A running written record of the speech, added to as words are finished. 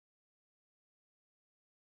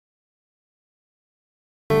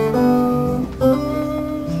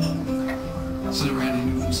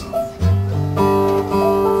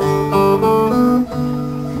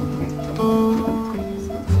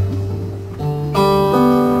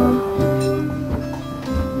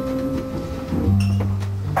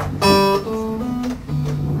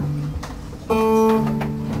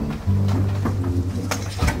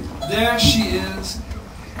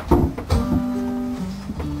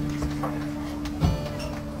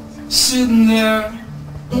sitting there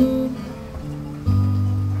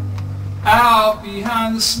out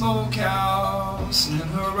behind the smokehouse in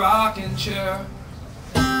her rocking chair.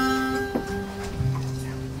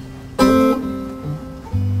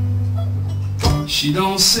 She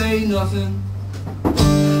don't say nothing,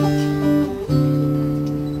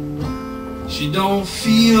 she don't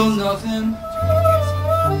feel nothing,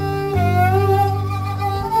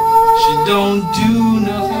 she don't do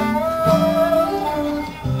nothing,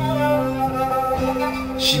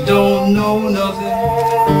 she don't know nothing.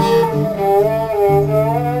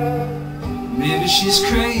 Maybe she's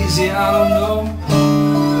crazy, I don't know.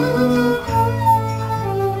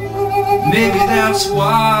 Maybe that's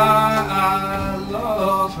why I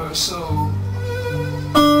love her so.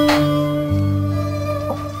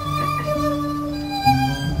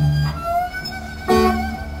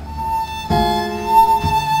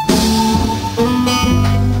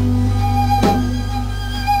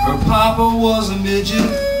 Her papa was a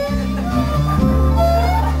midget,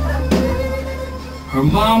 her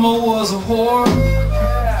mama was a whore,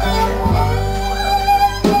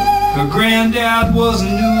 her granddad was a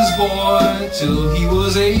newsboy till he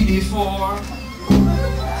was 84.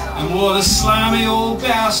 And what a slimy old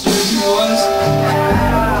bastard he was.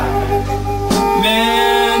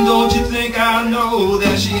 Man, don't you think I know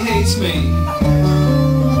that she hates me?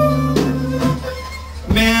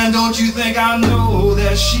 Man, don't you think I know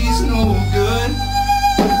that she's no good?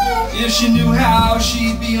 If she knew how,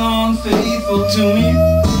 she'd be unfaithful to me.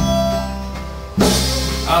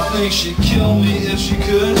 I think she'd kill me if she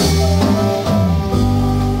could.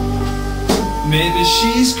 Maybe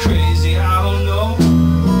she's crazy, I don't know.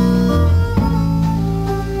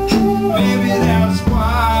 Maybe that's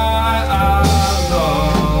why I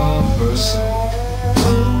love her so.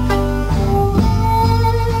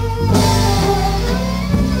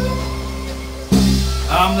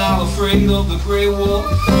 I'm not afraid of the gray wolf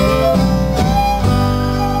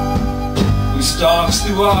who stalks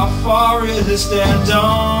through our forest at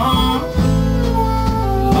dawn.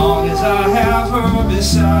 As long as I have her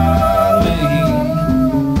beside me,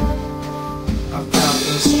 I've got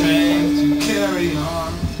the strength to carry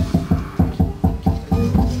on.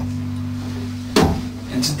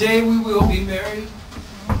 And today we will be married,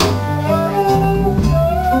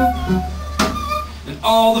 and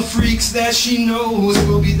all the freaks that she knows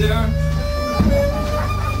will be there.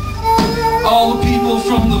 All the people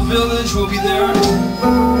from the village will be there to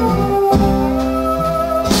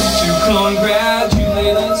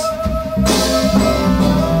congratulate us.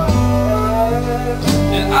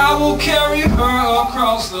 And I will carry her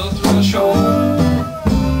across the threshold,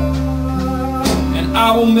 and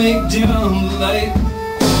I will make dim the light.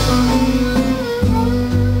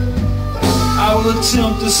 I will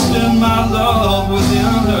attempt to spend my love within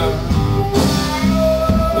her,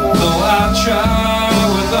 though I try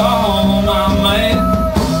with all my might.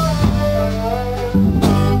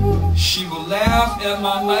 She will laugh at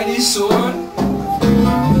my mighty sword.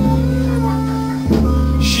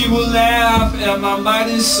 She will laugh at my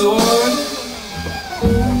mighty sword.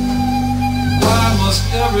 Why must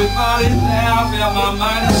everybody laugh at my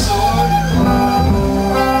mighty sword?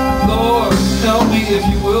 Lord, help me if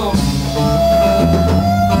you will.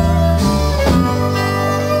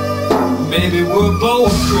 Maybe we're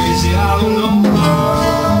both crazy, I don't know.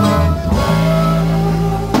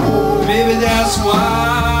 Maybe that's why